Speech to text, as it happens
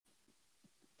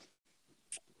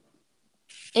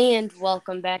And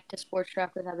welcome back to Sports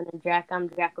Talk with Evan and Jack. I'm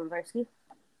Jack Lamberski.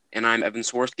 And I'm Evan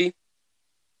Swirsky.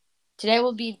 Today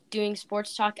we'll be doing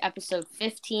Sports Talk episode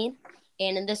 15.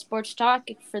 And in this Sports Talk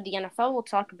for the NFL, we'll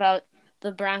talk about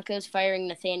the Broncos firing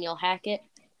Nathaniel Hackett.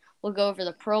 We'll go over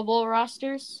the Pro Bowl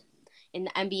rosters in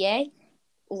the NBA.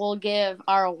 We'll give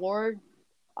our award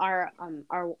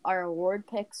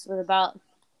picks with about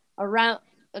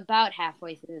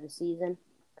halfway through the season.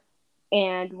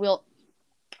 And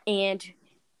and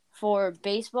for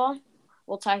baseball,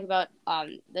 we'll talk about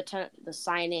the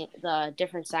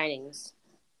different signings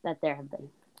that there have been.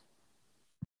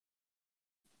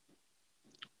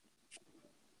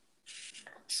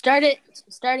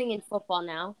 Starting in football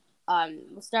now.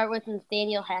 We'll start with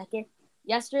Nathaniel Hackett.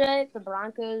 Yesterday, the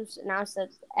Broncos announced that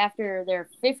after their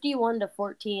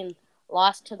 51-14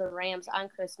 loss to the Rams on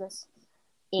Christmas,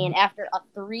 and after a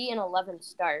 3-11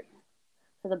 start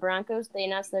for the Broncos, they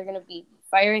announced they're going to be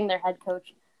firing their head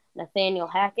coach Nathaniel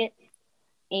Hackett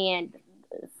and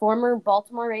former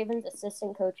Baltimore Ravens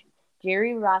assistant coach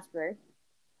Jerry Rosburg,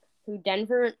 who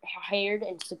Denver hired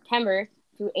in September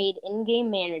to aid in-game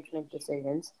management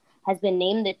decisions, has been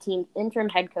named the team's interim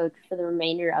head coach for the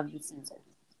remainder of the season.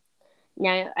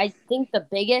 Now, I think the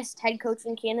biggest head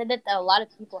coaching candidate that a lot of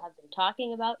people have been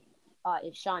talking about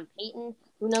is Sean Payton.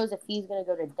 Who knows if he's going to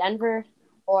go to Denver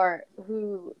or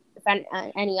if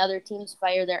any other teams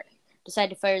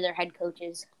decide to fire their head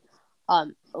coaches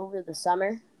over the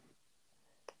summer.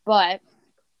 But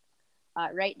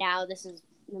right now, this is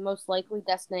the most likely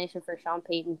destination for Sean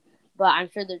Payton. But I'm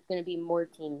sure there's going to be more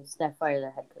teams that fire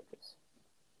their head coaches.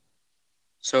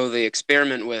 So the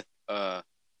experiment with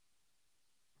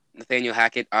Nathaniel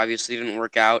Hackett obviously didn't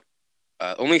work out.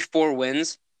 Only 4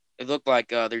 wins. It looked like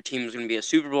their team was going to be a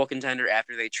Super Bowl contender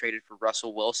after they traded for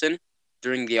Russell Wilson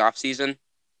during the offseason.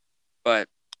 But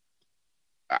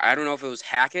I don't know if it was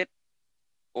Hackett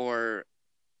or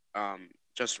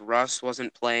just Russ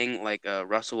wasn't playing like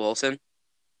Russell Wilson.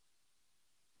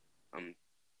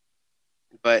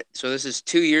 But so this is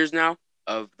 2 years now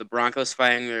of the Broncos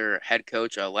firing their head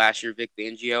coach. Last year, Vic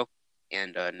Fangio,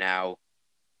 and now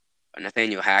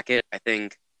Nathaniel Hackett. I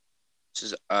think this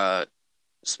is a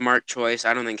smart choice.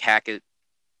 I don't think Hackett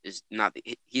is not.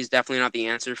 He's definitely not the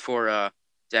answer for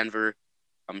Denver.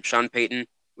 Sean Payton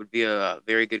would be a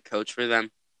very good coach for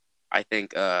them. I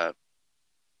think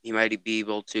he might be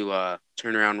able to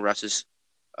turn around Russ's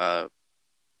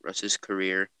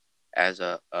career as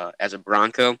a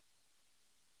Bronco.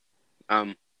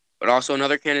 But also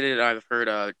another candidate I've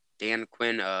heard, Dan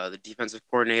Quinn, the defensive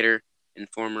coordinator and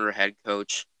former head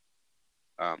coach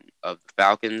of the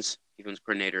Falcons, defense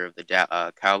coordinator of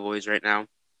the Cowboys right now.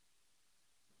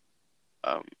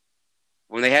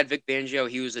 When they had Vic Fangio,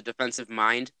 he was a defensive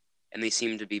mind, and they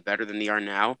seem to be better than they are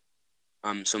now.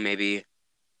 So maybe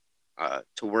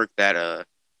to work that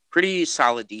pretty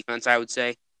solid defense, I would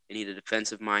say, they need a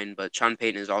defensive mind. But Sean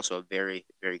Payton is also a very,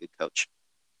 very good coach.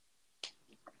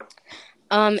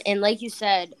 And like you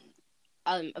said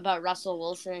about Russell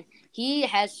Wilson, he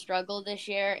has struggled this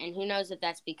year, and who knows if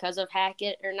that's because of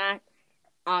Hackett or not.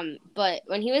 But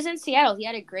when he was in Seattle, he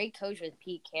had a great coach with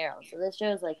Pete Carroll. So this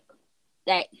shows like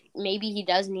that maybe he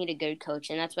does need a good coach,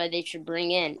 and that's why they should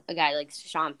bring in a guy like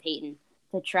Sean Payton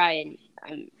to try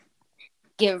and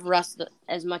give Russ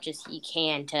as much as he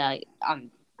can to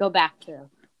go back to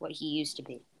what he used to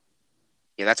be.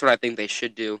 Yeah, that's what I think they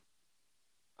should do.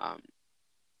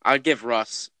 I'd give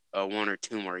Russ 1 or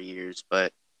 2 more years,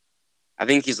 but I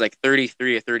think he's like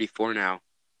 33 or 34 now.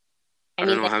 I I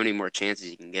don't mean, know how many more chances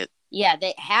he can get. yeah,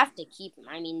 they have to keep him.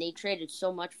 I mean, they traded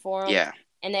so much for him, Yeah,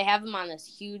 and they have him on this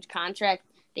huge contract.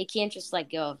 They can't just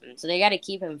let go of him, so they got to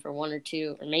keep him for 1 or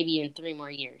 2 or maybe even 3 more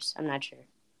years. I'm not sure.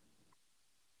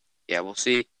 yeah, we'll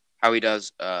see how he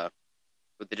does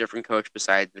with the different coach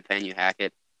besides Nathaniel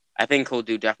Hackett. I think he'll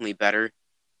do definitely better,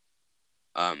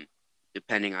 um,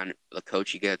 depending on the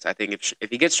coach he gets. I think if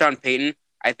he gets Sean Payton,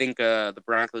 I think the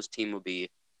Broncos team will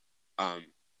um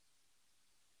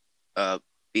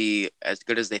be as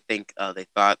good as they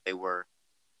thought they were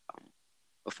um,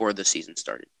 before the season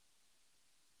started.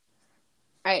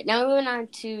 All right, now moving on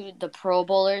to the Pro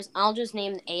Bowlers. I'll just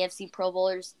name the AFC Pro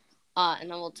Bowlers, and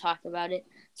then we'll talk about it.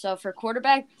 So for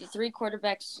quarterback, the 3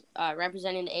 quarterbacks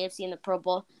representing the AFC in the Pro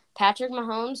Bowl: Patrick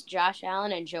Mahomes, Josh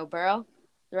Allen, and Joe Burrow.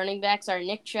 The running backs are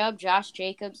Nick Chubb, Josh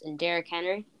Jacobs, and Derrick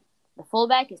Henry. The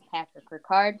fullback is Patrick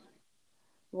Ricard.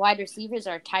 The wide receivers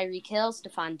are Tyreek Hill,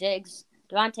 Stephon Diggs,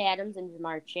 Devontae Adams, and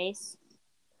Jamar Chase.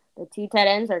 The 2 tight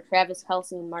ends are Travis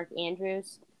Kelce and Mark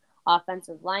Andrews.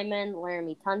 Offensive linemen,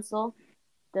 Laramie Tunsil,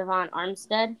 Devon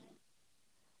Armstead,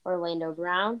 Orlando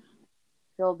Brown,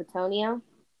 Joel Bitonio,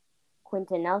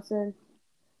 Quentin Nelson,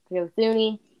 Joe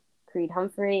Thuney, Creed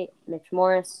Humphrey, Mitch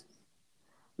Morris,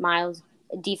 Miles.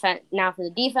 Defense now for the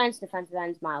defense. Defensive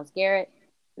ends: Miles Garrett,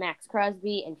 Max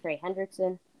Crosby, and Trey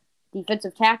Hendrickson.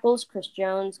 Defensive tackles: Chris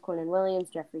Jones, Quinnen Williams,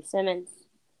 Jeffrey Simmons.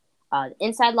 The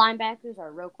inside linebackers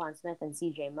are Roquan Smith and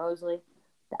C.J. Mosley.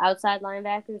 The outside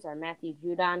linebackers are Matthew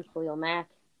Judon, Khalil Mack,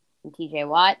 and T.J.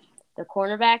 Watt. The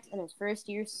cornerbacks in his first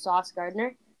year: Sauce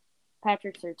Gardner,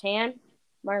 Patrick Surtain,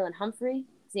 Marlon Humphrey,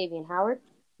 Xavier Howard.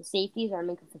 The safeties are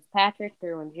Minka Fitzpatrick,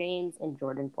 Derwin James, and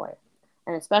Jordan Poyer.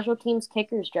 And the special teams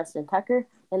kicker is Justin Tucker,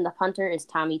 and the punter is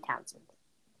Tommy Townsend.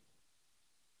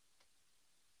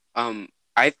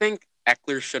 I think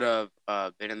Eckler should have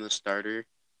been in the starter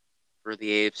for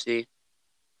the AFC.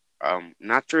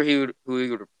 Not sure who he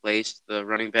would replace. The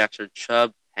running backs are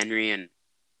Chubb, Henry, and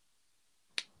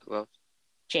who else?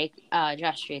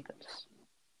 Josh Jacobs.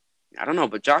 I don't know,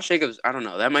 but Josh Jacobs, I don't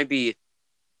know. That might be.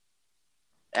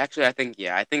 Actually, I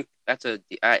think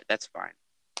that's fine.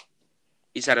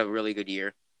 He's had a really good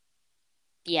year.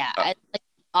 Yeah, Uh, like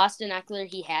Austin Eckler,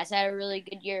 he has had a really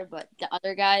good year, but the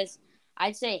other guys,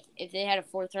 I'd say if they had a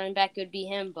fourth running back, it would be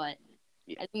him. But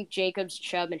yeah, I think Jacobs,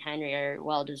 Chubb, and Henry are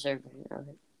well deserving of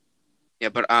it. yeah,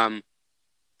 but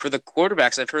for the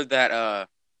quarterbacks, I've heard that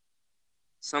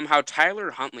somehow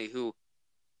Tyler Huntley, who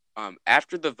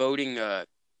after the voting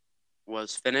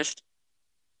was finished,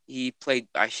 he played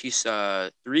she's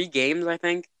 3 games, I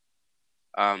think.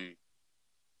 Um,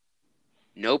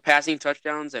 no passing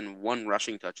touchdowns and 1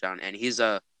 rushing touchdown, and he's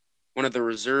one of the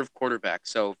reserve quarterbacks.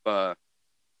 So if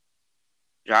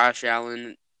Josh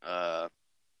Allen,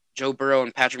 Joe Burrow,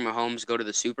 and Patrick Mahomes go to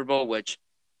the Super Bowl, which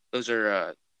those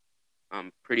are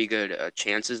pretty good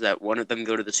chances that one of them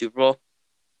go to the Super Bowl,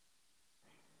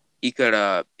 he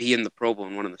could be in the Pro Bowl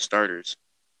and one of the starters,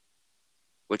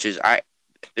 which is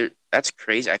that's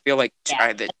crazy. I feel like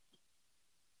Yeah,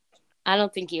 I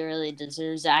don't think he really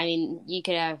deserves it. I mean, you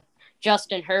could have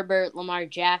Justin Herbert, Lamar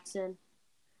Jackson.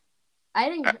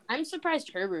 I'm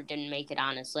surprised Herbert didn't make it,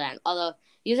 honestly. Although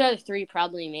these are the three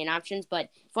probably main options, but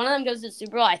if one of them goes to the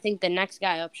Super Bowl, I think the next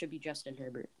guy up should be Justin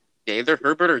Herbert. yeah, either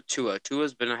Herbert or Tua.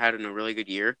 Tua's been having a really good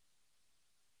year.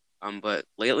 But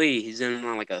lately he's in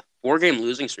on like a 4 game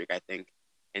losing streak, I think,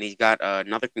 and he's got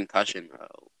another concussion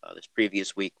this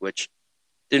previous week, which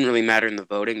didn't really matter in the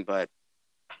voting, but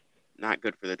not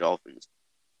good for the Dolphins.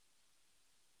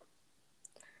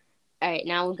 All right,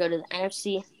 now we'll go to the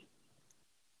NFC.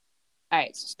 All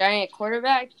right, so starting at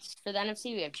quarterbacks for the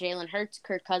NFC, we have Jalen Hurts,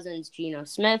 Kirk Cousins, Geno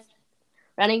Smith.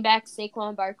 Running backs,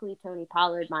 Saquon Barkley, Tony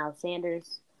Pollard, Miles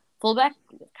Sanders. Fullback,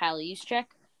 Kyle Juszczyk.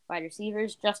 Wide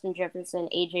receivers, Justin Jefferson,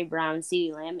 A.J. Brown,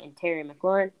 CeeDee Lamb, and Terry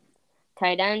McLaurin.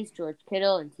 Tight ends, George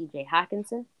Kittle and T.J.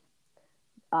 Hockenson.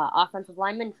 Offensive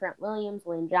linemen, Trent Williams,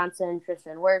 Lane Johnson,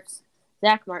 Tristan Wirfs,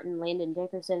 Zach Martin, Landon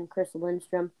Dickerson, Chris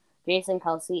Lindstrom, Jason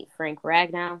Kelsey, Frank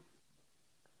Ragnow.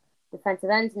 Defensive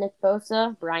ends, Nick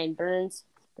Bosa, Brian Burns,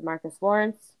 DeMarcus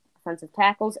Lawrence. Defensive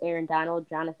tackles, Aaron Donald,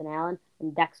 Jonathan Allen,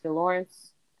 and Dexter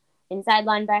Lawrence. Inside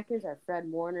linebackers are Fred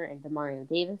Warner and Demario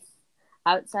Davis.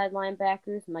 Outside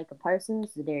linebackers, Micah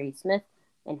Parsons, Zadarius Smith,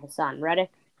 and Hassan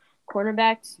Reddick.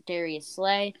 Cornerbacks, Darius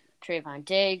Slay, Trayvon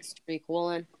Diggs, Tariq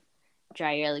Woolen,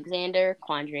 Jair Alexander,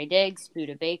 Quandre Diggs,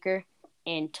 Buda Baker,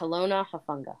 and Talona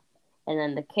Hafunga. And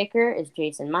then the kicker is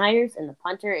Jason Myers, and the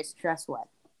punter is Tress Webb.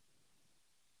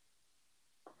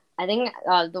 I think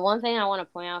the one thing I want to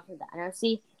point out for the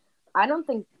NFC, I don't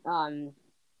think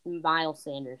Miles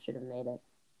Sanders should have made it.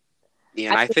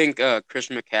 Yeah, and I think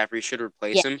Christian McCaffrey should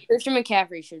replace Yeah, him. Christian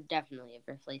McCaffrey should definitely have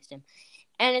replaced him.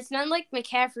 And it's not like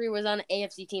McCaffrey was on an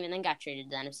AFC team and then got traded to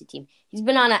the NFC team. He's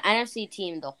been on an NFC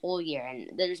team the whole year,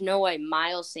 and there's no way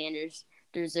Miles Sanders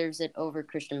deserves it over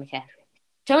Christian McCaffrey.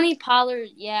 Tony Pollard,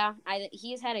 yeah,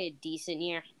 he's had a decent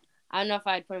year. I don't know if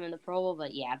I'd put him in the Pro Bowl,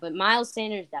 but yeah. But Miles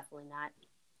Sanders, definitely not.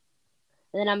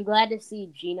 And then I'm glad to see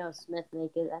Geno Smith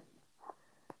make it. That's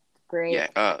great.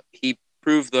 Yeah, he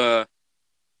proved the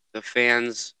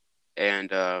fans and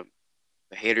the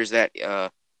haters that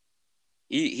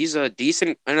he's a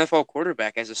decent NFL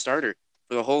quarterback as a starter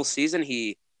for the whole season.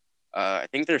 I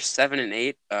think they're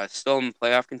 7-8, still in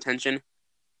playoff contention.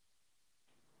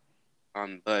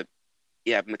 But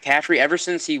yeah, McCaffrey, ever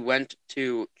since he went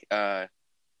to San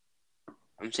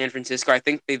Francisco, I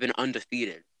think they've been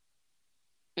undefeated.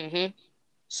 Mm-hmm.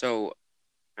 So,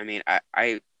 I mean,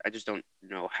 I just don't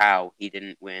know how he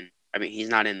didn't win. I mean, he's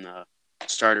not in the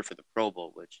starter for the Pro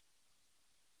Bowl, which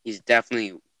he's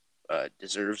definitely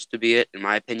deserves to be it, in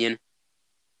my opinion.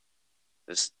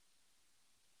 Just,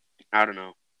 I don't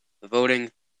know. The voting,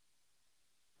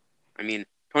 I mean,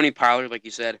 Tony Pollard, like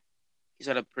you said, he's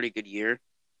had a pretty good year.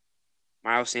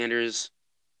 Miles Sanders,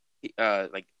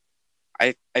 like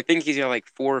I think he's got like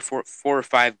four or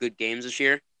five good games this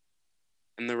year,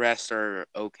 and the rest are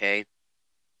okay.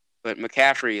 But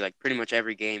McCaffrey, like pretty much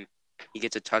every game, he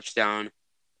gets a touchdown,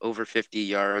 over 50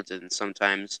 yards, and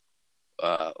sometimes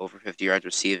over 50 yards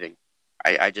receiving.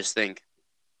 I just think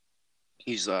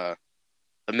he's the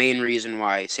main reason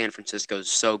why San Francisco is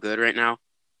so good right now.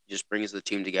 He just brings the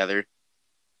team together,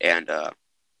 and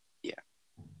yeah.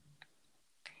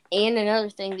 And another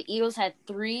thing, the Eagles had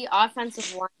three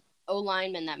O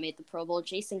linemen that made the Pro Bowl: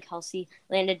 Jason Kelsey,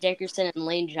 Landon Dickerson, and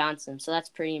Lane Johnson. So that's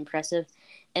pretty impressive.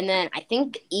 And then I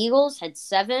think the Eagles had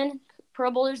 7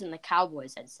 Pro Bowlers, and the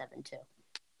Cowboys had 7 too.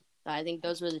 So I think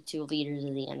those were the two leaders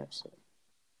of the NFC.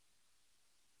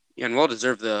 Yeah, and well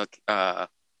deserved the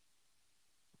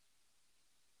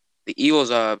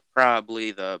Eagles are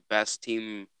probably the best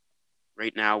team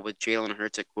right now with Jalen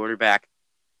Hurts at quarterback.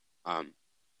 Um,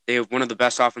 they have one of the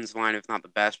best offensive line, if not the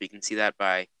best. We can see that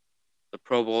by the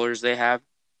Pro Bowlers they have.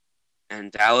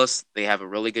 And Dallas, they have a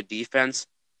really good defense,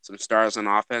 some stars on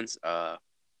offense. So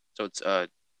it's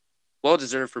well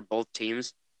deserved for both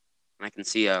teams. And I can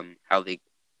see how they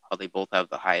both have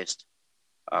the highest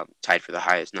tied for the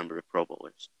highest number of Pro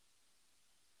Bowlers.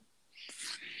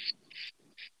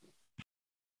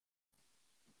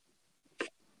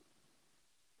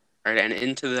 All right, and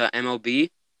into the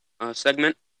MLB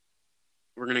segment,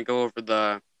 we're gonna go over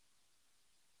the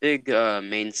big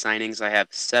main signings. I have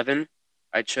 7.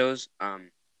 I chose.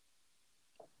 And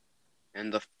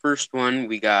the first one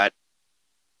we got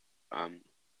um,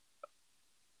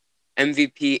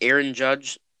 MVP Aaron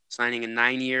Judge signing a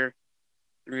 9-year,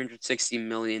 $360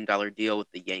 million deal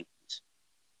with the Yankees.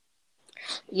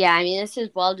 Yeah, I mean, this is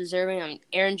well deserving. I mean,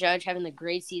 Aaron Judge having the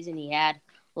great season he had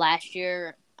last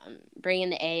year,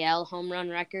 bringing the AL home run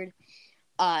record.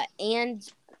 And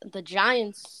the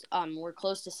Giants were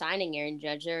close to signing Aaron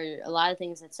Judge. There were a lot of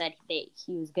things that said he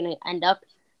was going to end up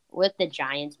with the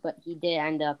Giants, but he did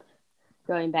end up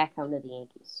going back home to the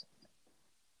Yankees.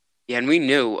 Yeah, and we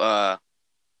knew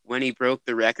when he broke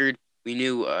the record, we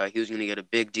knew he was going to get a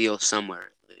big deal somewhere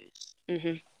at least.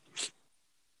 Mm-hmm.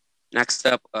 Next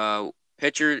up,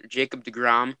 pitcher Jacob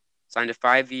deGrom signed a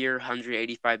 5-year,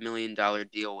 $185 million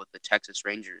deal with the Texas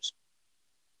Rangers.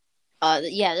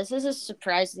 Yeah, this is a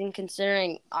surprising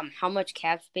considering how much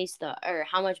cap space or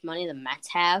how much money the Mets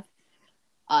have.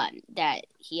 That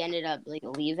he ended up like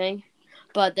leaving,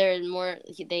 but there's more.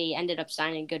 They ended up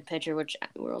signing a good pitcher, which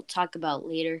we'll talk about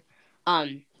later.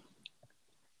 Um,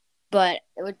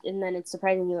 and then it's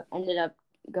surprising he ended up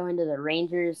going to the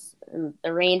Rangers. And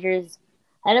the Rangers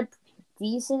had a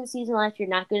decent season last year,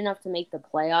 not good enough to make the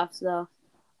playoffs though.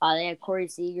 They had Corey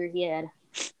Seager. He had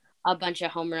a bunch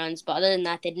of home runs, but other than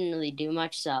that, they didn't really do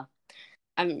much. So,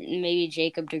 maybe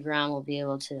Jacob deGrom will be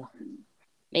able to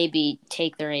maybe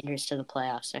take the Rangers to the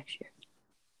playoffs next year.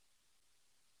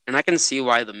 And I can see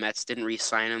why the Mets didn't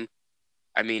re-sign him.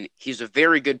 I mean, he's a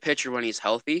very good pitcher when he's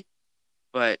healthy,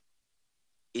 but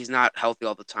he's not healthy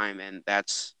all the time, and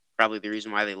that's probably the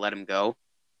reason why they let him go.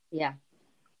 Yeah.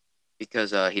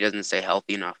 Because he doesn't stay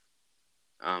healthy enough.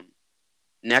 Um,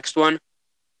 Next one,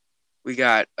 we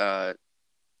got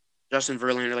Justin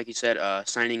Verlander, like you said,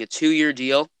 signing a 2-year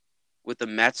deal with the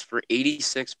Mets for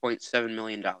 $86.7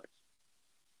 million.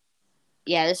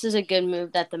 Yeah, this is a good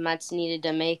move that the Mets needed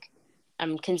to make.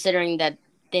 Considering that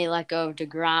they let go of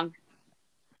deGrom.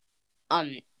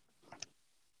 And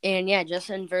yeah,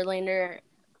 Justin Verlander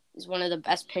is one of the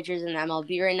best pitchers in the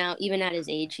MLB right now. Even at his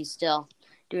age, he's still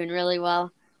doing really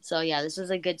well. So yeah, this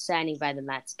was a good signing by the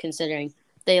Mets, considering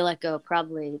they let go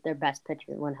probably their best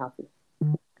pitcher when healthy.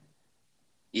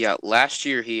 Yeah, last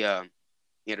year he had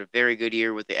a very good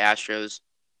year with the Astros,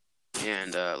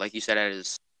 and like you said, at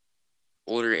his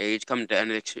older age, coming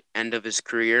to end of his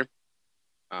career,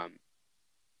 um,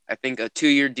 I think a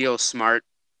 2-year deal is smart,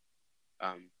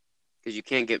 because you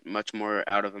can't get much more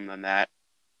out of him than that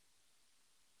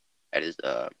at his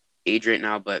age right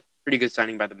now. But pretty good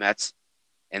signing by the Mets,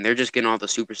 and they're just getting all the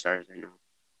superstars right now.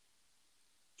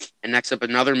 And next up,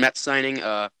 another Mets signing,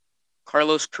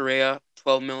 Carlos Correa,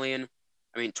 12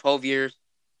 years,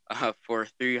 for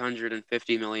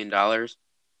 $350 million.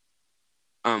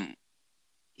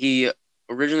 He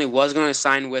originally was going to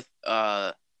sign with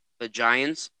the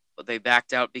Giants, but they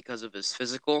backed out because of his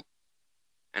physical.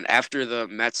 And after the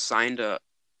Mets signed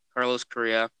Carlos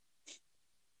Correa,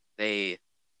 they're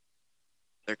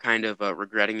kind of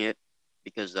regretting it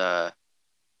because of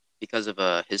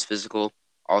his physical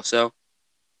also.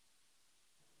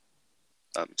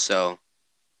 So,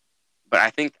 but I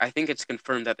think it's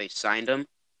confirmed that they signed him,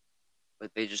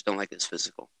 but they just don't like his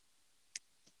physical.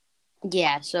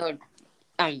 Yeah, so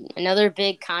another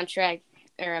big contract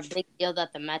or a big deal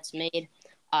that the Mets made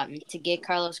to get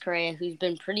Carlos Correa, who's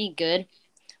been pretty good,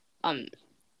 um,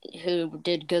 who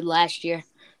did good last year.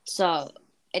 So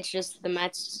it's just the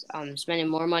Mets spending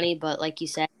more money, but like you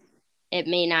said, it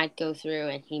may not go through,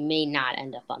 and he may not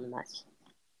end up on the Mets.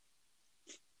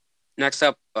 Next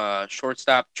up,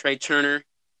 shortstop Trey Turner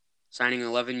signing an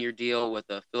 11-year deal with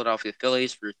the Philadelphia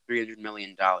Phillies for $300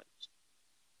 million.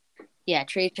 Yeah,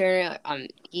 Trey Turner.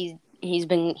 He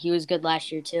was good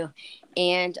last year too,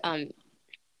 and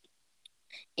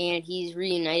he's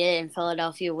reunited in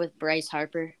Philadelphia with Bryce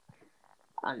Harper,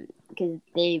 because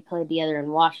they played together in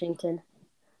Washington.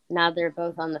 Now they're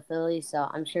both on the Phillies, so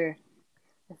I'm sure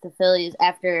if the Phillies,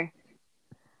 after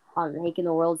making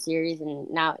the World Series and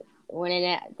now winning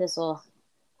it,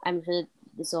 I'm sure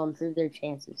this will improve their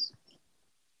chances.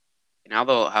 Now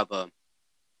they'll have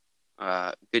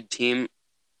a good team.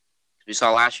 We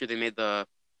saw last year they made the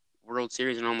World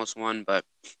Series and almost won, but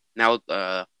now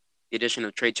the addition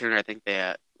of Trey Turner, I think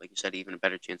they, like you said, even a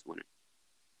better chance of winning.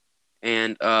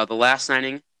 And the last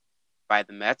signing by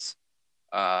the Mets,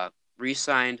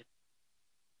 re-signed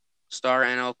star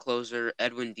NL closer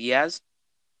Edwin Diaz,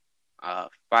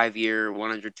 5-year,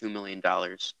 $102 million.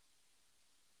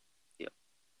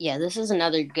 Yeah, this is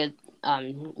another good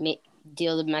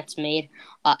deal the Mets made.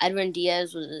 Edwin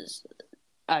Diaz was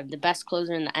the best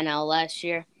closer in the NL last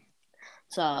year,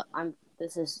 so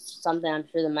this is something I'm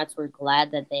sure the Mets were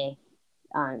glad that they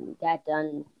got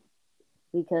done,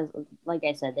 because, like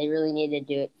I said, they really needed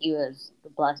to do it. He was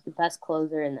the best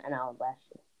closer in the NL last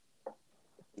year.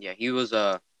 Yeah,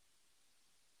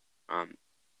 um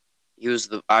he was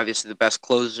obviously the best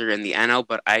closer in the NL,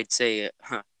 but I'd say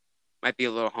might be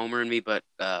a little homer in me, but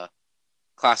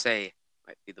Class A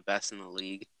might be the best in the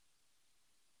league.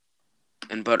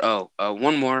 And but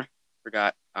one more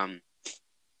forgot. The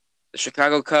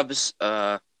Chicago Cubs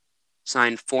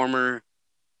signed former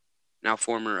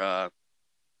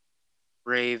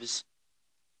Braves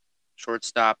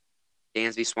shortstop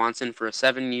Dansby Swanson for a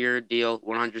 7-year deal,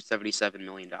 $177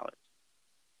 million.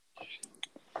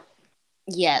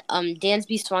 Yeah,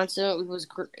 Dansby Swanson was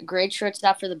great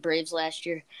shortstop for the Braves last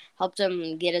year. Helped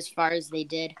them get as far as they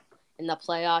did in the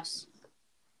playoffs.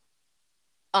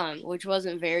 Which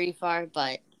wasn't very far,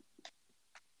 but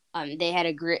they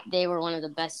had they were one of the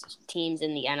best teams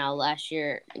in the NL last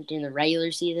year during the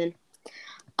regular season.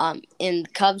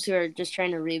 And Cubs, who are just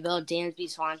trying to rebuild, Dansby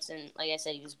Swanson, like I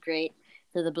said, he was great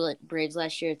for the Braves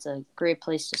last year. It's a great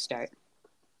place to start.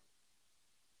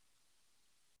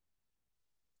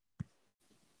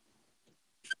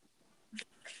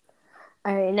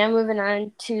 All right, now moving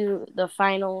on to the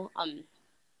final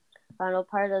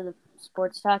part of the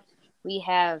sports talk. We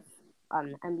have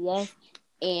NBA,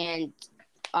 and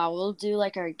we'll do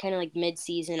like our kind of like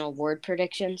mid-season award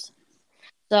predictions.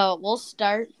 So we'll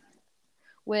start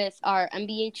with our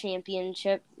NBA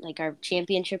championship, like our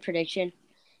championship prediction.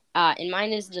 And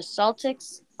mine is the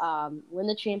Celtics win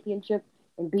the championship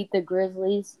and beat the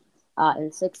Grizzlies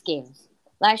in 6 games.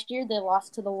 Last year they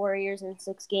lost to the Warriors in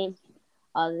 6 games.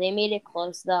 They made it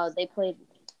close though. They played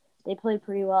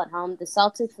pretty well at home. The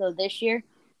Celtics though this year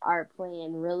are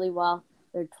playing really well.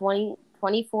 They're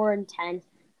 24-10,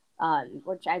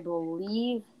 which I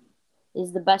believe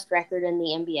is the best record in the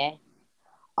NBA.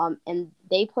 And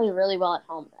they play really well at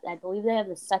home. I believe they have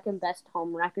the second best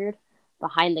home record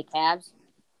behind the Cavs.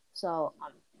 So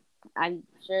I'm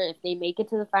sure if they make it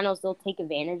to the finals, they'll take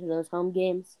advantage of those home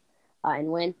games and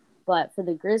win. But for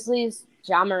the Grizzlies,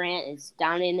 Ja Morant is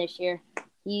down in this year.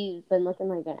 He's been looking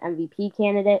like an MVP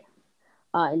candidate,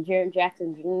 and Jaren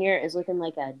Jackson Jr. is looking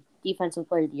like a Defensive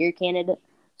Player of the Year candidate.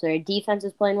 So their defense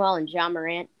is playing well, and Ja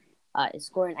Morant is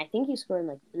scoring. I think he's scoring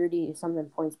like 30 something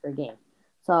points per game.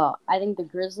 So I think the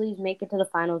Grizzlies make it to the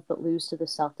finals, but lose to the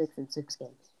Celtics in 6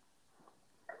 games.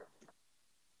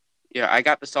 Yeah, I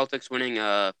got the Celtics winning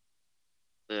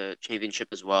the championship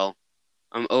as well.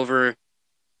 Over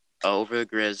the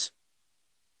Grizz.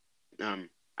 I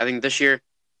think this year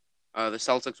the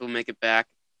Celtics will make it back,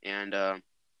 and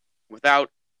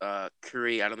without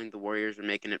Curry, I don't think the Warriors are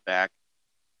making it back.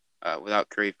 Without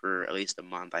Curry for at least a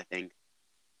month, I think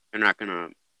they're not gonna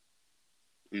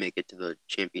make it to the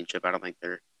championship. I don't think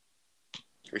their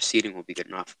seeding will be good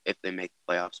enough if they make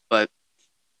the playoffs. But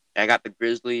I got the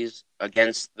Grizzlies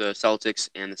against the Celtics,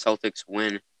 and the Celtics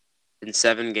win in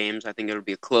 7 games. I think it'll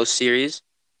be a close series,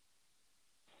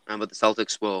 but the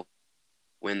Celtics will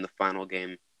win the final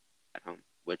game at home,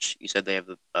 which you said they have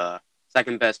the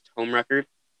second best home record.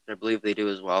 I believe they do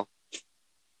as well.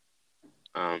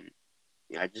 Um,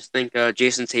 yeah, I just think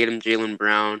Jason Tatum, Jaylen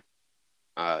Brown,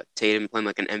 Tatum playing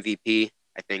like an MVP.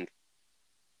 I think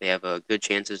they have good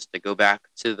chances to go back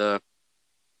to the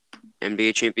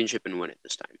NBA championship and win it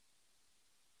this time.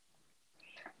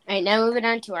 All right, now moving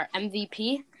on to our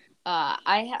MVP.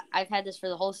 I've had this for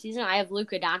the whole season. I have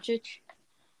Luka Doncic.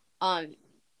 Um,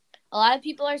 a lot of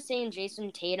people are saying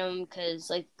Jason Tatum because,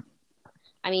 like,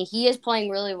 I mean, he is playing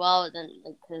really well. Then,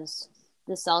 because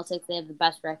the Celtics, they have the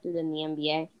best record in the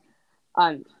NBA.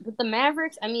 But the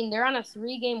Mavericks, I mean, they're on a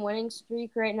 3-game winning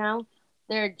streak right now.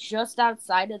 They're just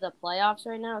outside of the playoffs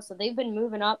right now, so they've been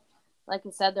moving up. Like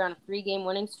I said, they're on a 3-game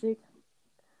winning streak.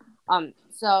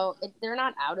 So if they're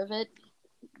not out of it,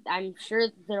 I'm sure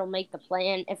they'll make the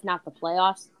play-in, if not the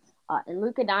playoffs. And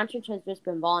Luka Doncic has just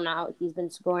been balling out. He's been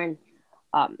scoring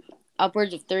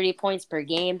upwards of 30 points per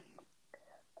game.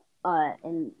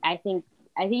 And I think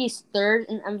he's third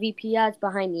in MVP odds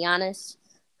behind Giannis,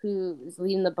 who is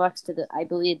leading the Bucks to I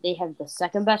believe they have the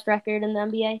second best record in the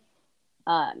NBA.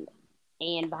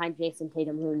 And behind Jason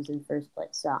Tatum, who's in first place.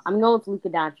 So I'm going with Luka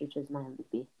Doncic as my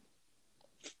MVP.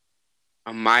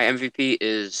 My MVP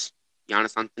is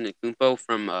Giannis Antetokounmpo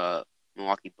from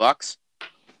Milwaukee Bucks.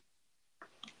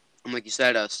 Like you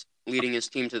said, leading his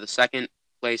team to the second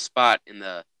place spot in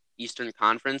the Eastern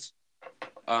Conference.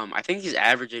 I think he's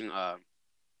averaging the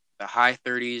high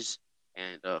 30s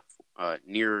and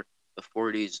near the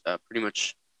 40s pretty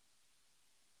much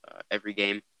every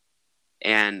game,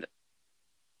 and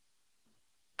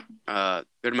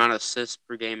good amount of assists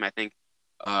per game. I think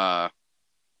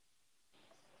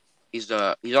he's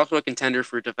also a contender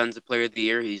for Defensive Player of the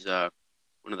Year. He's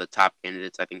one of the top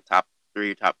candidates. I think top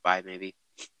 3 or top 5 maybe.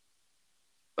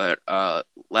 But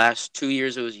last 2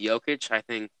 years it was Jokic. I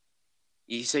think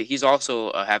he's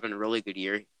also having a really good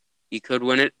year. He could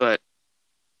win it, but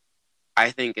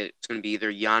I think it's going to be either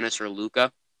Giannis or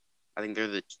Luka. I think they're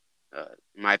in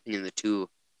my opinion, the 2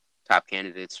 top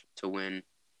candidates to win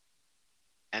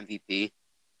MVP.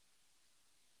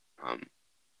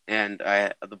 And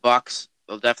the Bucks,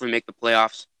 they'll definitely make the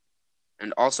playoffs.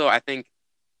 And also, I think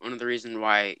one of the reasons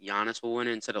why Giannis will win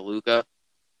instead of Luka,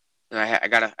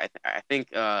 I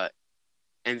think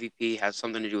MVP has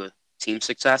something to do with team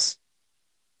success,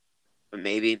 but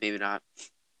maybe not.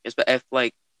 Just but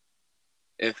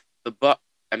if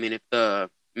the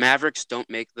Mavericks don't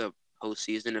make the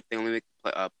postseason, if they only make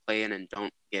the play in and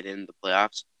don't get in the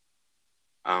playoffs,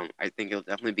 I think it'll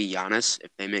definitely be Giannis if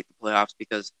they make the playoffs,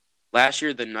 because last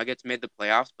year the Nuggets made the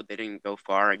playoffs, but they didn't go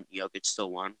far, and Jokic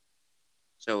still won.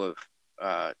 So if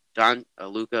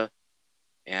Luka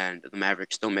and the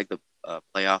Mavericks don't make the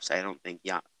playoffs, I don't think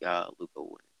Luka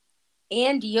will win.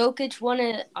 And Jokic won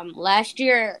it last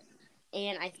year,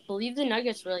 and I believe the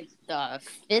Nuggets were like the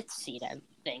 5th seed, I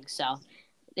think. So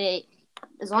they,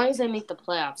 as long as they make the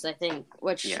playoffs, I think,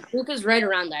 which Luka's right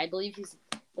around there. I believe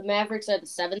the Mavericks are the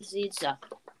 7th seed, so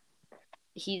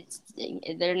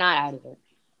they're not out of it.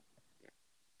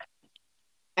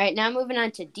 All right, now moving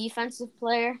on to Defensive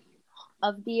Player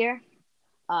of the Year.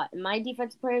 My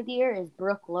Defensive Player of the Year is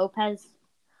Brook Lopez.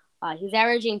 He's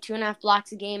averaging 2.5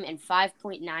 blocks a game and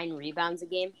 5.9 rebounds a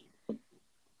game.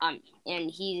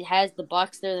 And he has the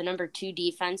Bucks. They're the number 2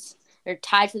 defense. They're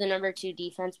tied for the number 2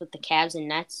 defense with the Cavs and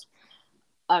Nets.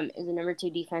 Is the number 2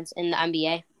 defense in the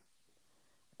NBA.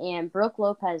 And Brook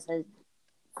Lopez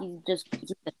he's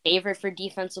the favorite for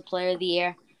Defensive Player of the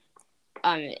Year.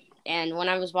 And when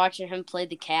I was watching him play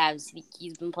the Cavs,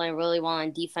 he's been playing really well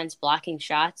on defense, blocking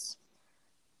shots.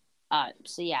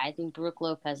 So yeah, I think Brook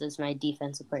Lopez is my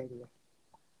Defensive Player of the Year.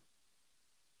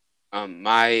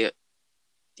 My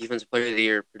Defensive Player of the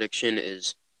Year prediction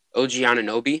is OG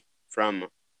Anunoby from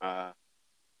the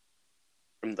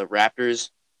Raptors.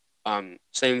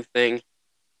 Same thing.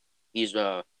 He's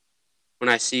when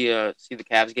I see the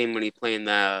Cavs game when he's playing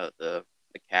the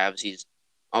Cavs, he's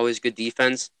always good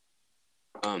defense.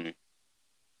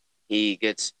 He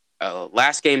gets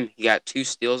last game he got 2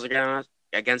 steals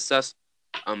against us.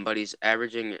 But he's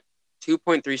averaging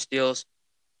 2.3 steals,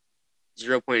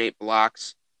 0.8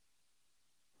 blocks.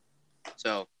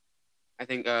 So I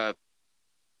think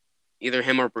either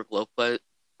him or Brook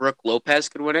Lopez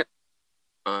could win it.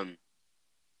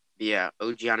 Yeah,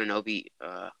 OG Anunoby,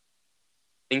 I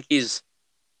think he's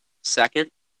second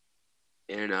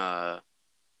in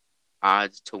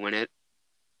odds to win it.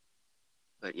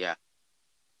 But yeah,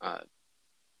 I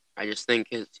just think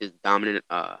his dominant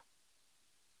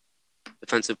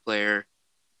defensive player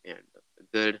and a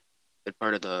good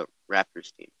part of the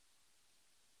Raptors team.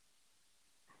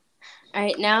 All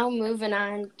right, now moving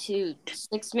on to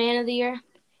 6th man of the year.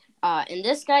 And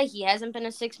this guy, he hasn't been a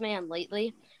 6th man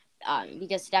lately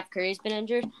because Steph Curry's been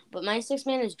injured. But my 6th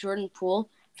man is Jordan Poole.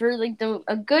 For like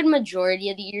a good majority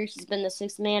of the year, he's been the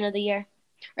 6th man of the year.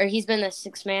 Or he's been the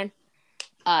 6th man.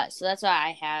 So that's why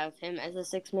I have him as the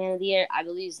 6th man of the year. I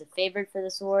believe he's the favorite for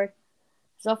this award.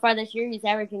 So far this year, he's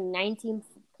averaging 19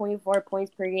 8.4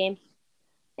 points per game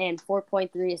and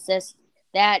 4.3 assists.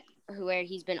 That where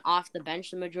he's been off the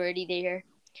bench the majority of the year,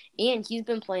 and he's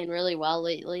been playing really well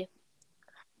lately.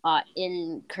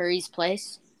 In Curry's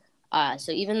place.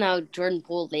 So even though Jordan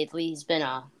Poole lately he's been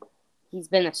a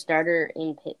starter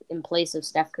in place of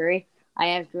Steph Curry, I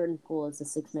have Jordan Poole as the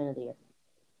sixth man of the year.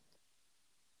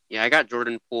 Yeah, I got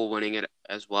Jordan Poole winning it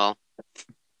as well.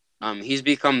 He's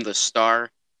become the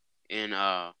star in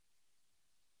the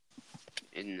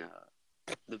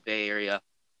Bay Area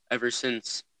ever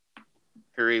since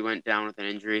Curry went down with an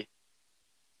injury.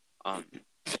 Um,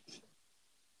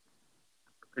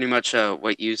 Pretty much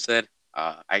what you said.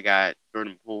 I got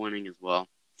Jordan Poole winning as well.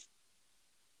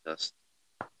 Just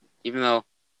even though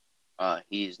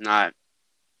he's not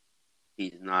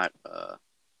coming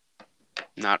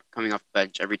off the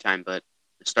bench every time, but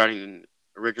the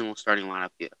original starting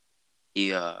lineup, yeah,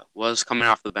 he was coming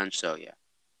off the bench. So yeah,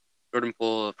 Jordan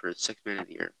Poole for sixth man of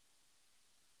the year.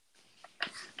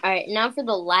 All right, now for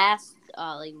the last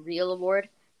real award,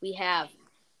 we have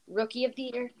Rookie of the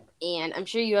Year, and I'm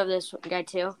sure you have this guy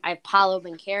too. I have Paolo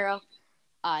Banchero.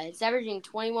 It's averaging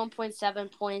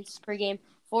 21.7 points per game,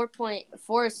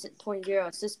 4.0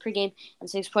 assists per game, and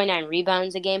 6.9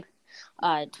 rebounds a game.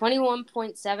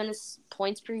 21.7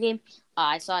 points per game.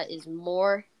 I saw is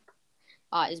more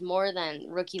than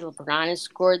rookie LeBron has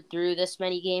scored through this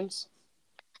many games.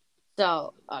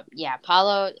 So yeah,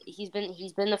 Paulo he's been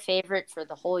the favorite for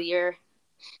the whole year,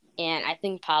 and I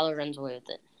think Paulo runs away with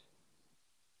it.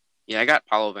 Yeah, I got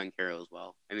Paolo Banchero as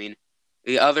well. I mean,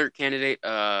 the other candidate,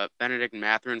 Benedict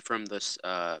Mathurin from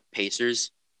the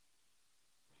Pacers.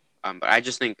 But I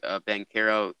just think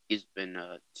Banchero, he's been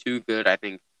too good. I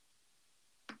think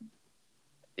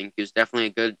he was definitely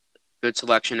a good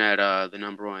selection at the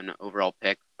number one overall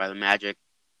pick by the Magic.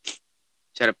 He's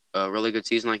had a really good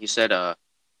season, like you said,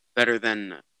 better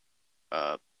than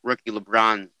rookie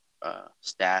LeBron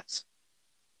stats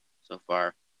so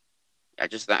far. I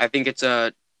think it's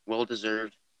well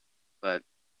deserved, but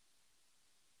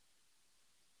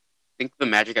I think the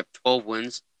Magic have 12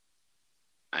 wins,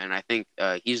 and I think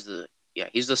he's the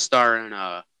star in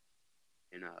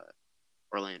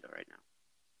Orlando right now.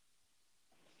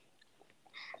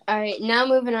 All right, now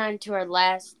moving on to our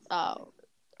last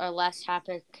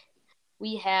topic.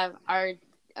 We have our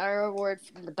award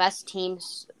for the best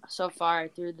teams so far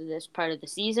through this part of the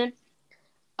season.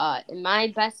 And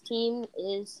my best team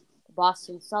is the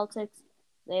Boston Celtics.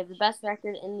 They have the best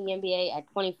record in the NBA at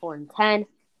 24-10.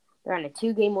 They're on a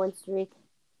 2-game win streak.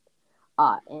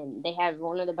 And they have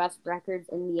one of the best records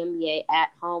in the NBA at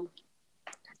home.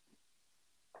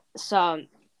 So,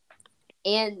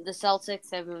 and the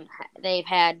Celtics they've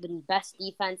had the best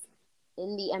defense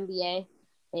in the NBA.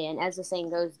 And as the saying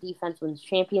goes, defense wins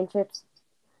championships.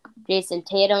 Jason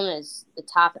Tatum is the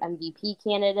top MVP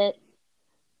candidate.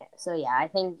 So yeah, I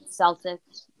think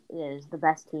Celtics is the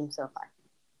best team so far.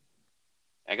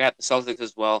 I got the Celtics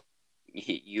as well.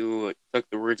 You took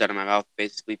the words out of my mouth,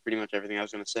 basically, pretty much everything I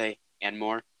was going to say and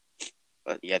more.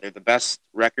 But yeah, they're the best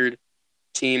record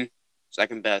team,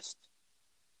 second best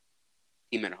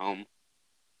team at home.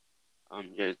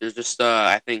 There's just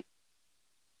I think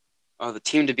the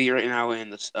team to beat right now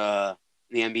in the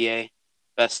NBA,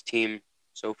 best team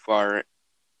so far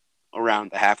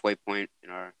around the halfway point in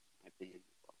our opinion.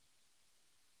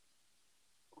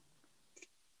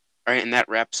 All right, and that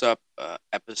wraps up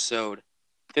episode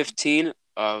 15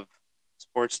 of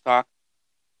Sports Talk.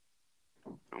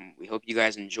 We hope you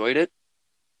guys enjoyed it.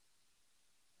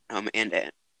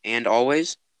 And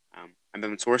always, I'm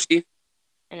Evan Swirsky.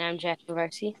 And I'm Jack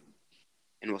Varsky.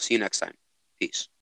 And we'll see you next time. Peace.